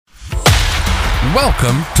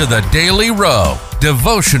Welcome to the Daily Row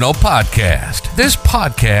Devotional Podcast. This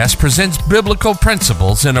podcast presents biblical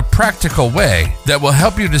principles in a practical way that will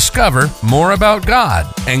help you discover more about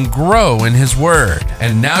God and grow in His Word.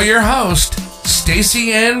 And now your host,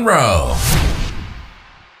 Stacey Ann Rowe.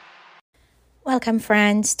 Welcome,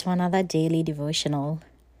 friends, to another daily devotional.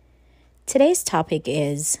 Today's topic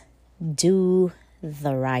is do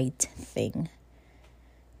the right thing.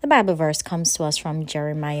 The Bible verse comes to us from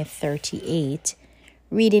Jeremiah 38,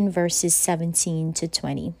 reading verses 17 to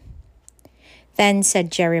 20. Then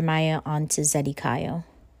said Jeremiah unto Zedekiah,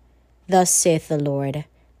 Thus saith the Lord,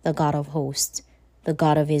 the God of hosts, the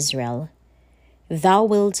God of Israel, If thou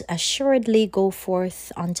wilt assuredly go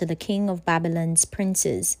forth unto the king of Babylon's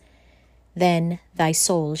princes, then thy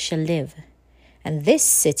soul shall live, and this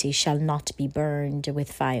city shall not be burned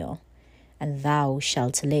with fire, and thou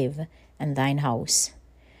shalt live, and thine house.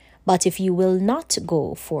 But if you will not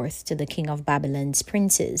go forth to the king of Babylon's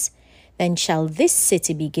princes, then shall this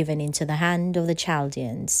city be given into the hand of the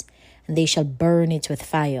Chaldeans, and they shall burn it with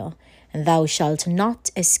fire, and thou shalt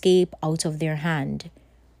not escape out of their hand.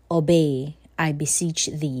 Obey, I beseech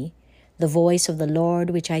thee, the voice of the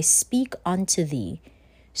Lord which I speak unto thee,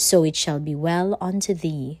 so it shall be well unto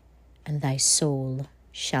thee, and thy soul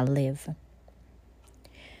shall live.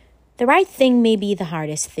 The right thing may be the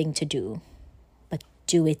hardest thing to do, but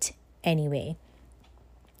do it anyway.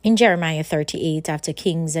 In Jeremiah 38, after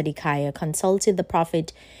King Zedekiah consulted the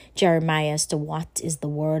prophet Jeremiah as to what is the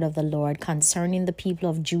word of the Lord concerning the people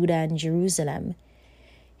of Judah and Jerusalem,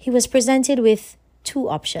 he was presented with two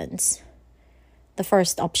options. The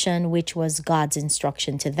first option, which was God's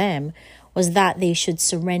instruction to them, was that they should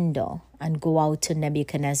surrender and go out to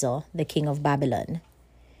Nebuchadnezzar, the king of Babylon.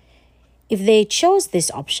 If they chose this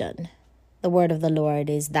option, the word of the Lord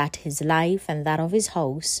is that his life and that of his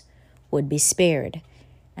house would be spared,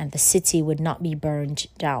 and the city would not be burned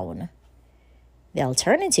down. The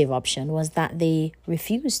alternative option was that they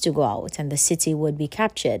refused to go out, and the city would be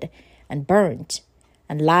captured and burnt,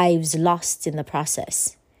 and lives lost in the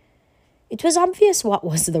process. It was obvious what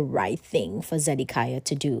was the right thing for Zedekiah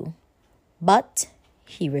to do, but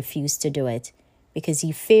he refused to do it because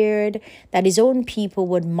he feared that his own people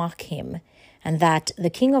would mock him, and that the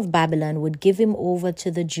king of Babylon would give him over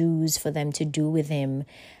to the Jews for them to do with him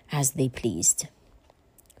as they pleased.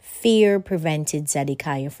 Fear prevented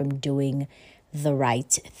Zedekiah from doing the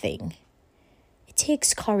right thing. It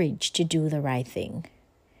takes courage to do the right thing.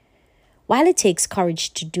 While it takes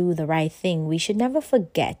courage to do the right thing, we should never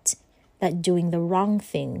forget that doing the wrong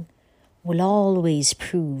thing will always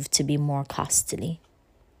prove to be more costly.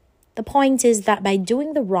 The point is that by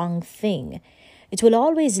doing the wrong thing, it will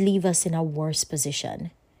always leave us in a worse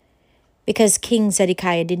position. Because King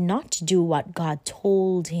Zedekiah did not do what God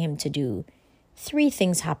told him to do, three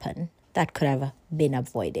things happened that could have been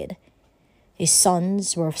avoided. His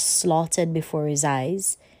sons were slaughtered before his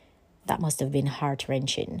eyes. That must have been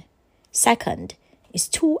heart-wrenching. Second, his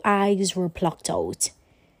two eyes were plucked out.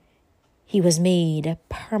 He was made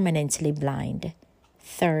permanently blind.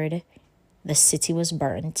 Third, the city was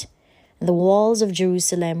burnt, and the walls of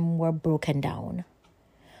Jerusalem were broken down.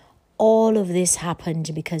 All of this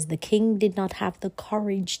happened because the king did not have the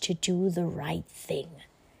courage to do the right thing.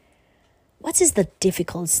 What is the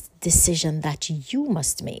difficult decision that you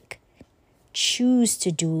must make? Choose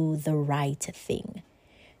to do the right thing.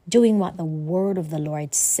 Doing what the word of the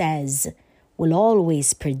Lord says will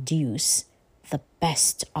always produce the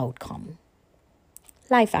best outcome.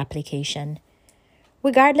 Life application.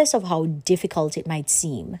 Regardless of how difficult it might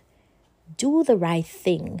seem, do the right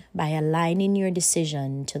thing by aligning your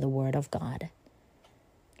decision to the Word of God.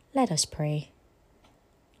 Let us pray.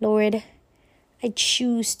 Lord, I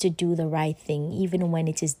choose to do the right thing even when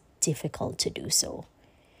it is difficult to do so.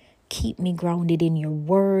 Keep me grounded in your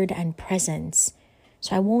Word and presence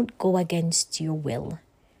so I won't go against your will.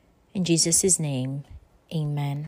 In Jesus' name, amen.